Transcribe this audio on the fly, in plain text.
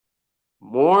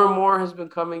more and more has been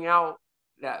coming out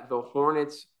that the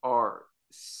Hornets are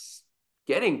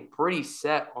getting pretty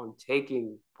set on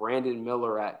taking Brandon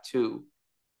Miller at 2,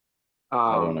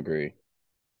 I don't um, agree.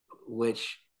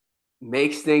 which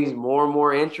makes things more and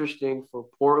more interesting for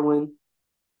Portland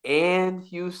and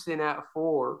Houston at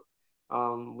 4,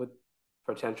 with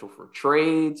potential for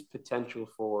trades, potential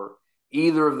for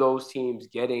either of those teams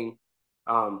getting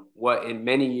what in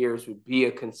many years would be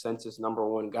a consensus number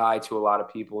one guy to a lot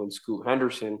of people in Scoot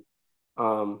Henderson,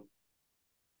 um,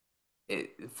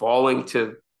 falling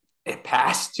to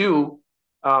pass 2,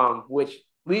 which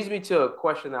leads me to a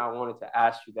question that I wanted to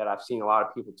ask you that I've seen a lot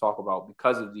of people talk about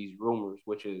because of these rumors,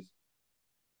 which is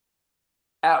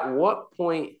at what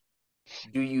point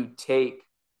do you take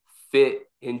fit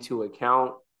into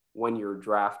account when you're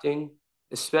drafting,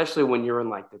 especially when you're in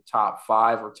like the top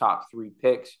 5 or top 3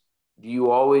 picks? Do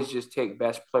you always just take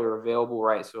best player available,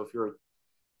 right? So if you're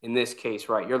in this case,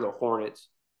 right, you're the Hornets,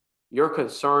 you're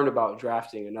concerned about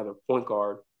drafting another point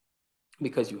guard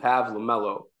because you have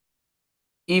LaMelo,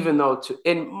 even though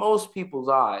in most people's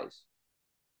eyes,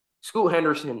 Scoot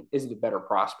Henderson is the better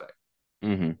prospect,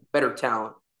 Hmm. better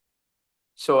talent.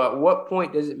 So at what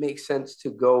point does it make sense to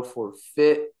go for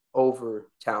fit over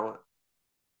talent?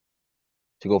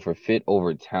 To go for fit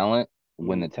over talent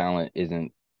when the Mm-hmm. talent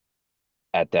isn't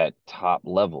at that top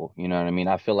level. You know what I mean?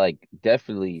 I feel like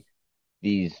definitely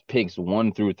these picks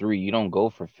 1 through 3, you don't go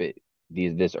for fit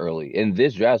these this early. In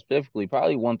this draft specifically,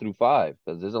 probably 1 through 5,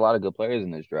 because there's a lot of good players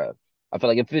in this draft. I feel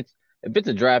like if it's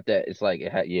a draft that it's like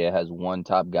it has one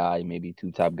top guy, maybe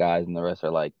two top guys, and the rest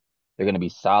are like they're gonna be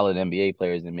solid NBA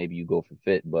players, and maybe you go for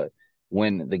fit. But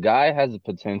when the guy has the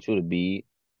potential to be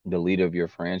the leader of your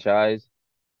franchise,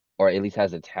 or at least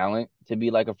has a talent to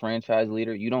be like a franchise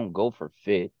leader, you don't go for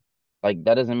fit. Like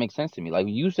that doesn't make sense to me. Like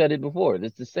you said it before.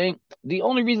 It's the same. The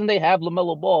only reason they have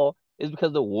LaMelo Ball is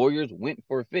because the Warriors went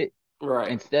for fit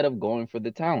Right. instead of going for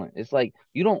the talent. It's like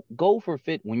you don't go for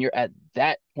fit when you're at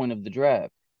that point of the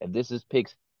draft. If this is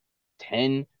picks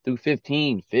 10 through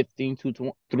 15, 15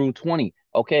 through 20,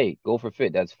 okay, go for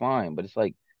fit. That's fine. But it's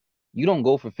like you don't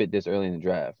go for fit this early in the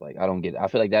draft. Like I don't get it. I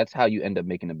feel like that's how you end up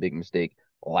making a big mistake,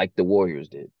 like the Warriors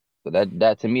did. So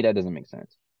that to me that doesn't make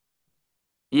sense.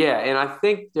 Yeah, and I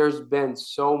think there's been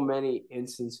so many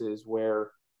instances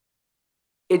where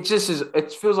it just is.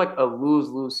 It feels like a lose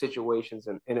lose situations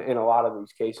in a lot of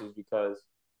these cases because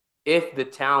if the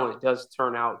talent does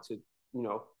turn out to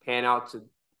pan out to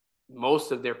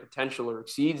most of their potential or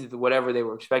exceeds whatever they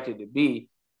were expected to be,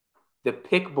 the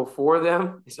pick before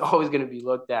them is always going to be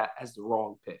looked at as the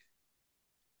wrong pick.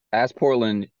 As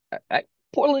Portland,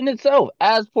 Portland itself,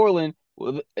 as Portland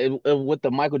with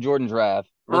the Michael Jordan draft,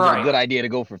 was it a Right. good idea to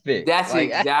go for fit? That's Like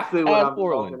exactly what as I'm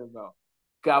Portland. talking about.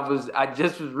 I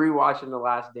just was rewatching The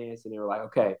Last Dance and they were like,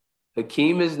 okay,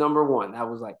 Hakeem is number one. That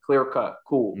was like clear cut,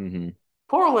 cool. Hmm.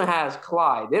 Portland has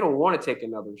Clyde. They don't want to take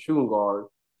another shooting guard,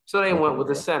 so they Okay, went with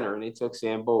a bro. center and they took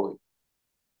Sam Bowie,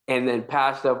 and then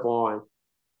passed up on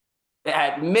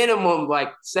at minimum like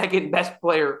second best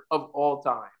player of all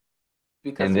time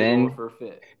because And they're going then for a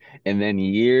fit.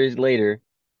 years later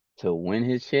to win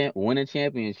a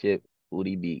championship, who'd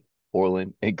he beat?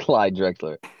 Portland and Clyde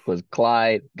Drexler. Because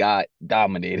Clyde got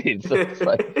dominated. So it's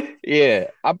like, yeah,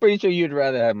 I'm pretty sure you'd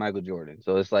rather have Michael Jordan.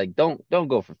 So it's like, don't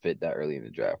go for fit that early in the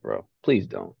draft, bro. Please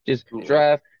don't. Just Yeah.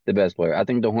 draft the best player. I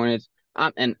think the Hornets.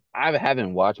 And I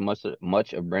haven't watched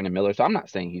much of Brandon Miller, so I'm not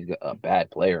saying he's a bad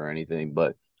player or anything,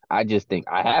 but I just think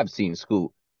I have seen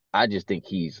Scoot. I just think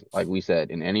he's like we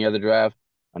said in any other draft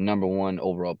a number one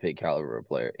overall pick caliber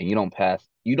player, and you don't pass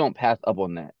up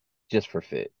on that just for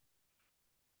fit.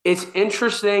 It's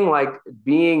interesting, like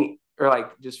being or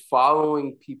like just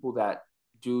following people that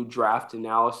do draft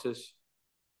analysis.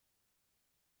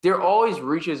 There always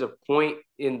reaches a point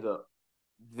in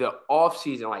the off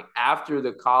season, like after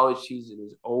the college season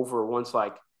is over, once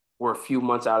like we're a few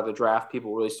months out of the draft,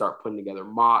 people really start putting together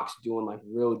mocks, doing like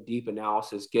real deep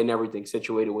analysis, getting everything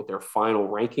situated with their final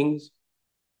rankings.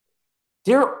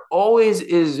 There always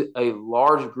is a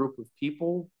large group of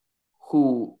people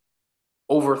who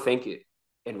overthink it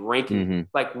and rank it. Hmm.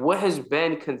 Like what has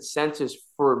been consensus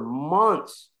for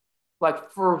months,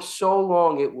 like for so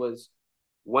long, it was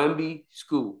Wemby,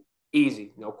 Scoot,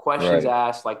 easy, no questions Right.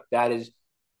 asked. Like that is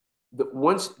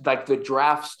once like the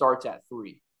draft starts at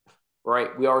 3,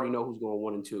 right? We already know who's going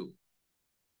 1 and 2,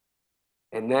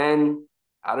 and then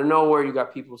I don't know where you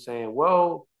got people saying,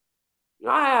 well,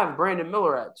 I have Brandon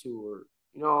Miller at 2, or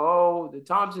oh, the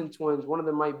Thompson twins, one of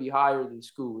them might be higher than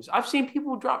Scoot. I've seen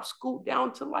people drop Scoot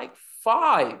down to like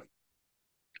 5.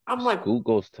 I'm like, Scoot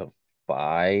goes to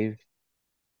 5.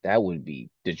 That would be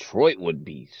Detroit would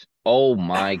be. Oh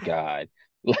my God.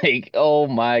 Like, oh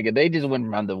my God, they just went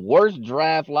from the worst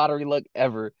draft lottery luck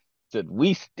ever to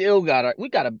we still got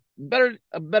a better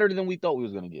than we thought we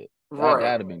was gonna get. Right.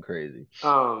 That'd have been crazy.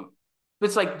 But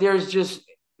it's like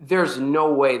there's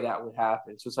no way that would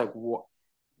happen. So it's like what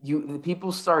the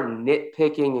people start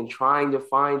nitpicking and trying to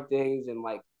find things and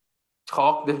like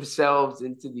talk themselves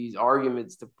into these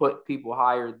arguments to put people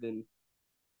higher than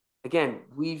again,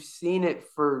 we've seen it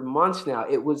for months now.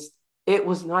 It was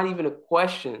not even a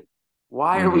question.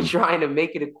 Why are we Hmm. trying to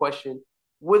make it a question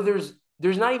where there's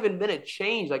not even been a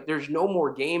change? Like there's no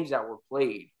more games that were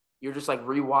played. You're just like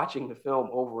rewatching the film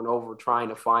over and over, trying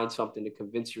to find something to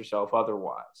convince yourself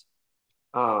otherwise.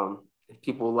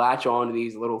 People latch on to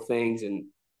these little things, and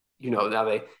now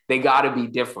they got to be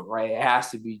different, right? It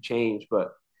has to be changed.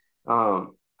 But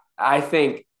I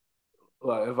think,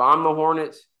 look, if I'm the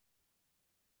Hornets,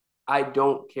 I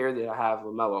don't care that I have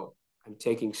LaMelo. I'm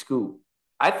taking Scoot.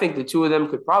 I think the two of them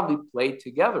could probably play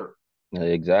together.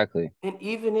 Exactly. And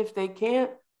even if they can't,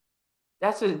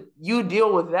 you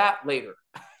deal with that later.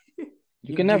 You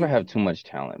you can never do have too much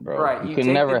talent, bro. right. You You can take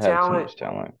the never have too talent. much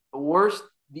talent.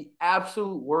 The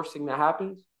absolute worst thing that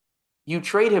happens, you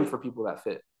trade him for people that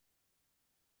fit.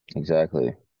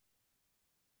 Exactly.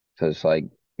 Because like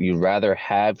you'd rather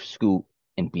have Scoot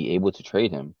and be able to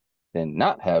trade him than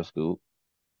not have Scoot.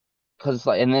 Because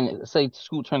like, and then say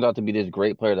Scoot turns out to be this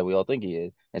great player that we all think he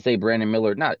is, and say Brandon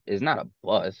Miller not is not a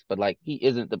bust, but like he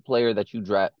isn't the player that you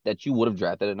would have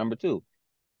drafted at number two.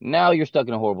 Now you're stuck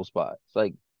in a horrible spot. It's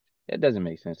like that doesn't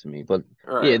make sense to me. But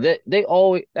All yeah, right. they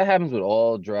always that happens with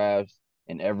all drafts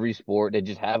in every sport. That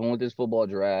just happened with this football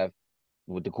draft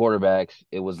with the quarterbacks.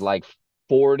 It was like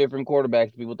four different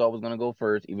quarterbacks people thought was gonna go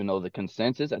first, even though the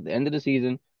consensus at the end of the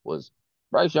season was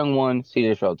Bryce Young one,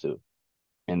 CJ Stroud two.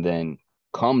 And then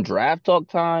come draft talk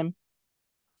time,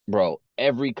 bro,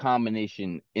 every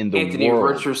combination in the Anthony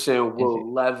world, Richardson, is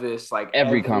Will Levis, like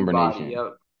every everybody. combination.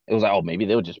 Yep. It was like, oh, maybe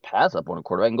they'll just pass up on a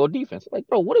quarterback and go defense. Like,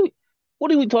 bro, what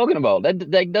are we talking about? That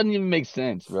doesn't even make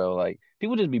sense, bro. Like,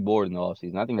 people just be bored in the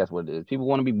offseason. I think that's what it is. People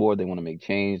want to be bored. They want to make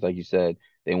change, like you said.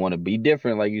 They want to be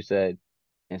different, like you said.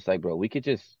 And it's like, bro, we could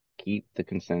just keep the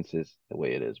consensus the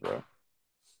way it is, bro.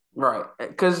 Right.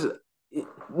 Because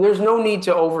there's no need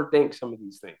to overthink some of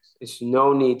these things. It's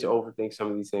no need to overthink some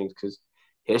of these things because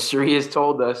history has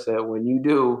told us that when you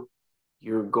do,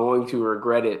 you're going to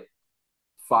regret it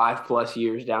 5+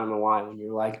 years down the line when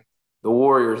you're like the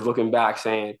Warriors looking back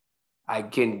saying, I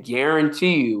can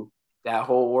guarantee you that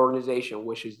whole organization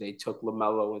wishes they took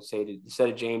LaMelo instead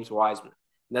of James Wiseman.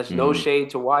 And that's no Hmm. shade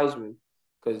to Wiseman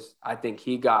because I think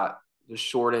he got the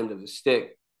short end of the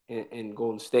stick in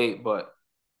Golden State. But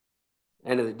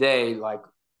end of the day, like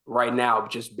right now,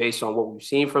 just based on what we've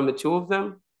seen from the two of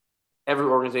them, every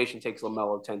organization takes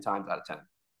LaMelo 10 times out of 10.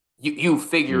 You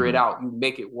figure it Hmm. out, you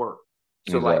make it work.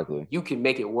 So like Exactly. you can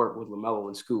make it work with LaMelo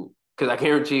and Scoot. Because I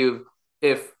guarantee you,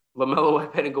 if LaMelo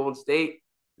had been in Golden State,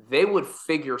 they would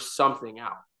figure something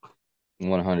out.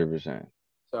 100%.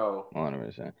 So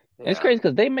 100%. And it's yeah, crazy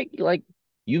because they make like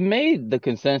you made the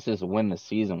consensus when the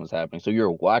season was happening. So you're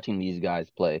watching these guys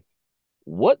play.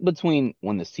 What between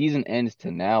when the season ends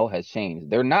to now has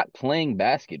changed? They're not playing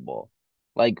basketball.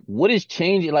 Like, what is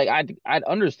changing? Like, I'd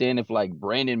understand if like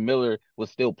Brandon Miller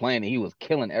was still playing and he was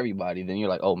killing everybody, then you're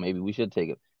like, oh, maybe we should take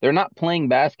it. They're not playing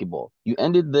basketball. You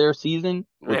ended their season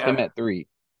with him yeah. at three.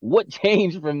 What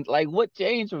changed from like what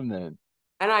changed from then?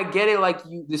 And I get it. Like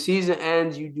the season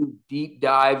ends, you do deep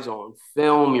dives on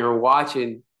film. You're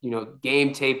watching,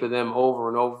 game tape of them over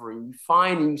and over, and you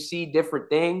find and you see different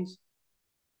things.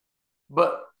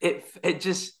 But it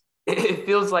just it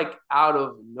feels like out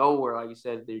of nowhere, like you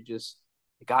said, they just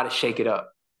got to shake it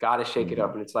up, got to shake it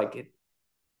up, Hmm. and it's like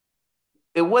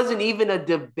it wasn't even a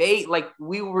debate. Like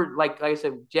we were like I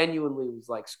said, genuinely it was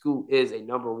like Scoot is a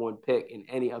number one pick in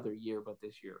any other year but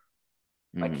this year.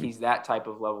 Like Hmm. he's that type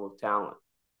of level of talent.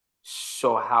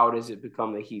 So how does it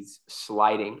become that he's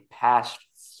sliding past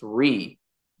three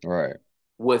Right.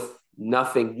 with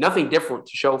nothing different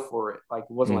to show for it? Like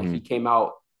it wasn't like he Hmm. came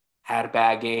out, had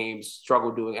bad games,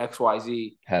 struggled doing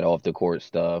XYZ. Had off the court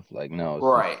stuff. Like, no, it's the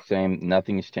Right. same.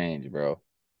 Nothing's changed, bro.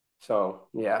 So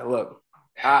yeah, look,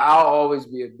 I'll always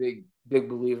be a big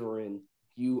believer in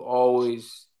you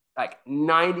always like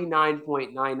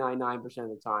 99.999% of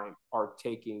the time are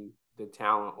taking the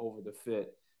talent over the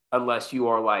fit unless you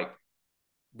are like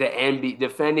the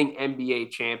defending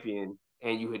NBA champion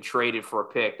and you had traded for a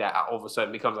pick that all of a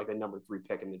sudden becomes like the number 3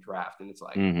 pick in the draft and it's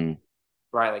like Hmm.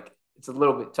 right like it's a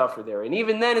little bit tougher there and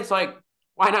even then it's like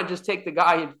why not just take the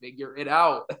guy and figure it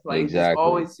out like it just Exactly.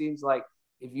 always seems like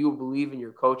if you believe in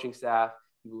your coaching staff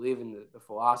you believe in the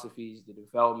philosophies the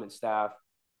development staff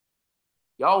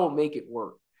y'all will make it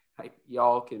work like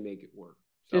y'all can make it work.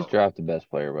 Just So draft the best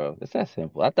player, bro. It's that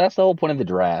simple. That's the whole point of the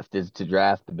draft is to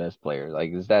draft the best player.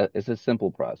 Like, it's a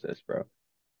simple process, bro.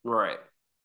 right.